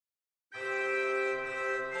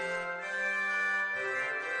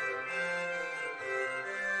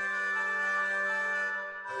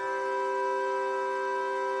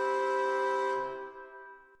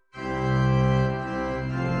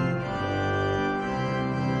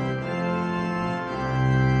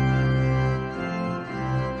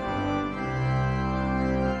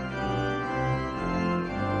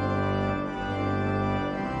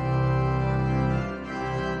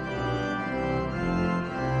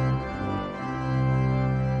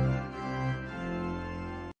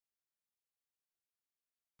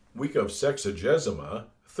Week of Sexagesima,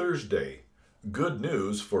 Thursday. Good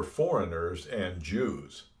news for foreigners and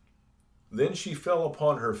Jews. Then she fell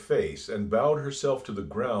upon her face and bowed herself to the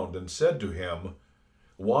ground and said to him,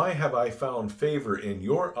 Why have I found favor in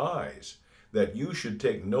your eyes, that you should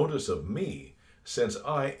take notice of me, since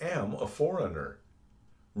I am a foreigner?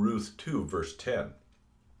 Ruth 2, verse 10.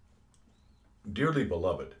 Dearly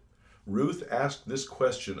beloved, Ruth asked this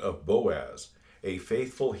question of Boaz, a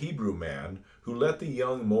faithful Hebrew man who let the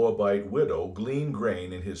young Moabite widow glean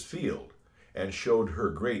grain in his field, and showed her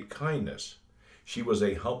great kindness. She was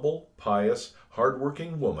a humble, pious,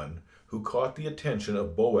 hard-working woman who caught the attention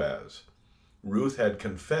of Boaz. Ruth had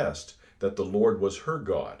confessed that the Lord was her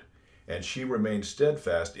God, and she remained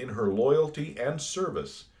steadfast in her loyalty and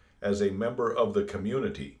service as a member of the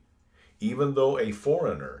community. Even though a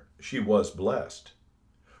foreigner, she was blessed.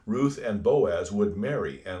 Ruth and Boaz would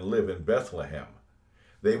marry and live in Bethlehem.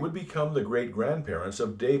 They would become the great-grandparents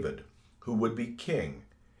of David, who would be king,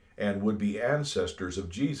 and would be ancestors of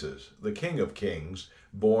Jesus, the King of Kings,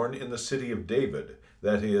 born in the city of David,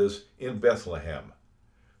 that is, in Bethlehem.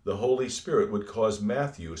 The Holy Spirit would cause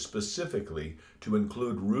Matthew specifically to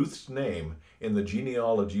include Ruth's name in the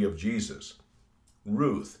genealogy of Jesus.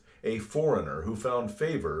 Ruth, a foreigner who found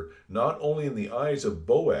favor not only in the eyes of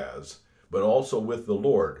Boaz, but also with the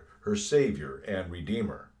Lord, her Savior and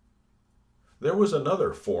Redeemer. There was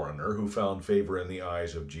another foreigner who found favor in the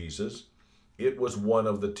eyes of Jesus. It was one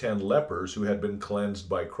of the 10 lepers who had been cleansed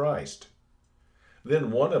by Christ.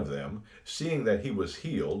 Then one of them, seeing that he was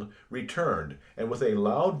healed, returned, and with a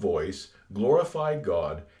loud voice glorified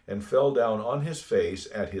God and fell down on his face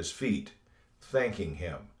at his feet, thanking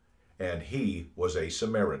him. And he was a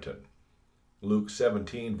Samaritan. Luke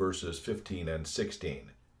 17, verses 15 and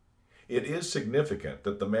 16. It is significant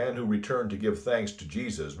that the man who returned to give thanks to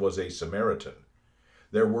Jesus was a Samaritan.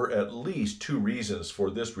 There were at least 2 reasons for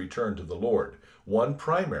this return to the Lord, one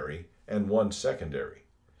primary and one secondary.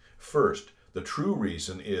 First, the true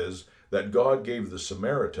reason is that God gave the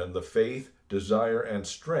Samaritan the faith, desire, and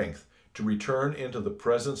strength to return into the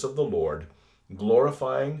presence of the Lord,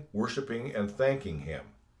 glorifying, worshiping, and thanking him.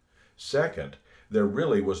 Second, there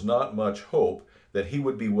really was not much hope that he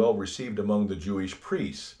would be well received among the Jewish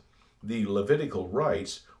priests. The Levitical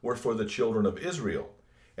rites were for the children of Israel,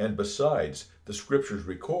 and besides, the scriptures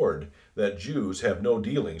record that Jews have no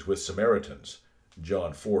dealings with Samaritans.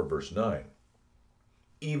 John 4, verse 9.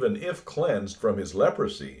 Even if cleansed from his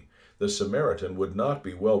leprosy, the Samaritan would not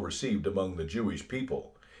be well received among the Jewish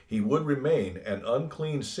people. He would remain an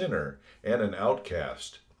unclean sinner and an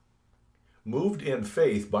outcast. Moved in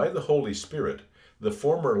faith by the Holy Spirit, the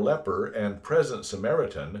former leper and present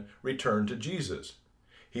Samaritan returned to Jesus.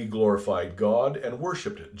 He glorified God and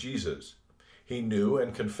worshiped Jesus. He knew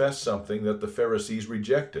and confessed something that the Pharisees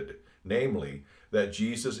rejected, namely, that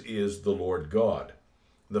Jesus is the Lord God.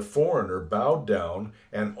 The foreigner bowed down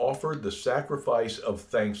and offered the sacrifice of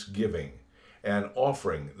thanksgiving, an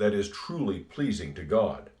offering that is truly pleasing to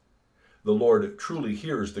God. The Lord truly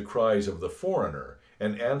hears the cries of the foreigner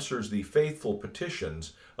and answers the faithful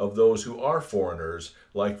petitions of those who are foreigners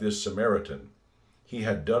like this Samaritan. He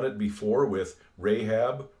had done it before with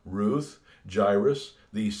Rahab, Ruth, Jairus,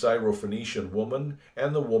 the Syrophoenician woman,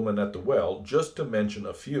 and the woman at the well, just to mention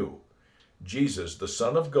a few. Jesus, the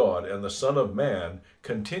Son of God and the Son of Man,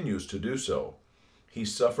 continues to do so. He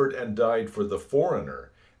suffered and died for the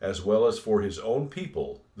foreigner, as well as for his own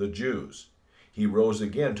people, the Jews. He rose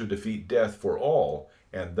again to defeat death for all,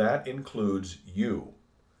 and that includes you.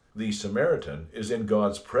 The Samaritan is in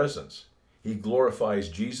God's presence. He glorifies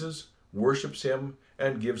Jesus, worships him,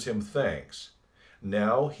 and gives him thanks.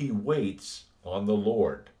 Now he waits on the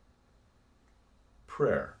Lord.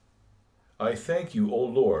 Prayer. I thank you, O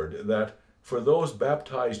Lord, that for those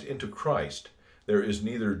baptized into Christ, there is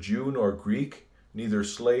neither Jew nor Greek, neither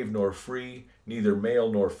slave nor free, neither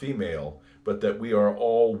male nor female, but that we are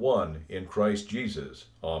all one in Christ Jesus.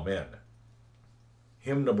 Amen.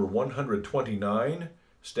 Hymn number 129,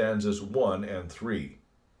 stanzas 1 and 3.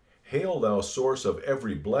 Hail, thou source of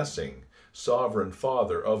every blessing, sovereign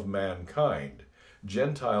Father of mankind,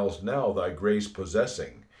 Gentiles now thy grace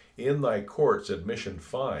possessing, in thy courts admission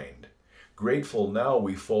find. Grateful now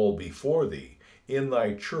we fall before thee, in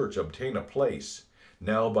thy church obtain a place.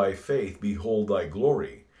 Now by faith behold thy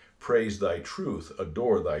glory, praise thy truth,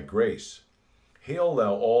 adore thy grace. Hail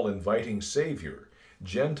thou all-inviting Savior,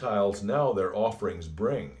 Gentiles now their offerings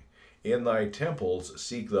bring. In thy temples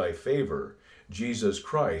seek thy favor, Jesus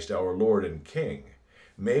Christ our Lord and King.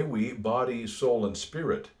 May we, body, soul, and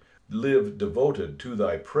spirit, live devoted to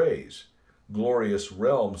thy praise. Glorious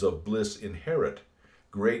realms of bliss inherit,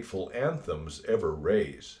 grateful anthems ever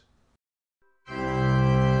raise.